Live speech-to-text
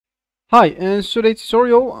Hi, in today's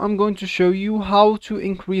tutorial, I'm going to show you how to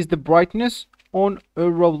increase the brightness on a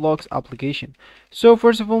Roblox application. So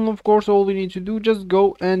first of course, all you need to do, just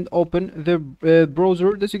go and open the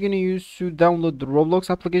browser that you're going to use to download the Roblox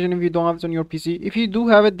application if you don't have it on your PC. If you do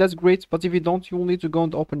have it, that's great, but if you don't, you will need to go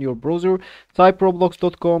and open your browser, type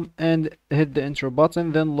roblox.com and hit the enter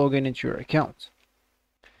button, then log in into your account.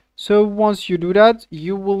 So once you do that,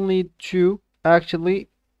 you will need to actually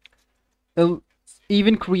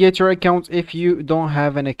even create your account if you don't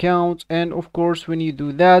have an account. And of course, when you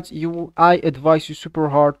do that, I advise you super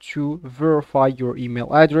hard to verify your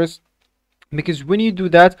email address, because when you do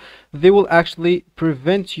that, they will actually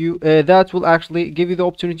prevent you that will actually give you the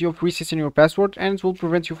opportunity of resetting your password, and it will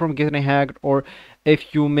prevent you from getting hacked. Or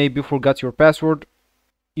if you maybe forgot your password,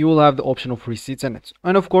 you will have the option of resetting it.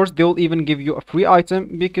 And of course, they'll even give you a free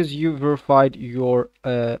item because you verified your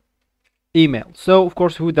email. So of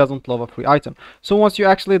course, who doesn't love a free item? So once you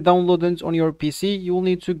actually download it on your PC, you will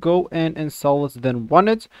need to go and install it, then run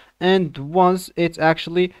it. And once it's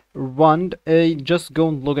actually run, just go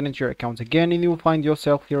and log in into your account again, and you'll find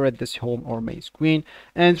yourself here at this home or main screen.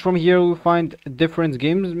 And from here you'll find different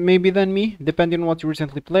games, maybe than me, depending on what you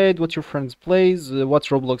recently played, what your friends plays, what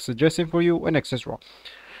Roblox suggesting for you, and etc.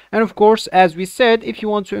 And of course, as we said, if you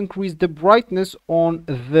want to increase the brightness on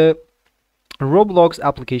the Roblox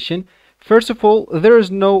application, first of all, there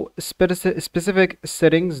is no specific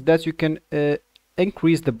settings that you can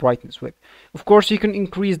increase the brightness with. Of course, you can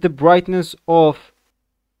increase the brightness of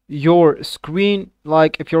your screen.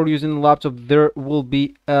 Like if you're using a laptop, there will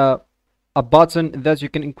be a button that you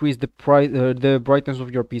can increase the brightness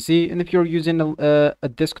of your PC. And if you're using a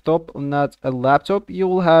desktop, not a laptop, you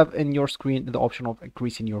will have in your screen the option of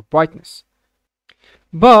increasing your brightness.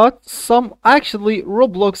 But some actually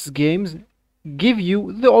Roblox games give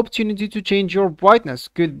you the opportunity to change your brightness.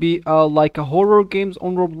 Could be like a horror games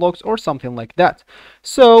on Roblox or something like that.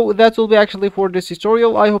 So that will be actually for this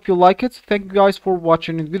tutorial. I hope you like it. Thank you guys for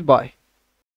watching, and goodbye.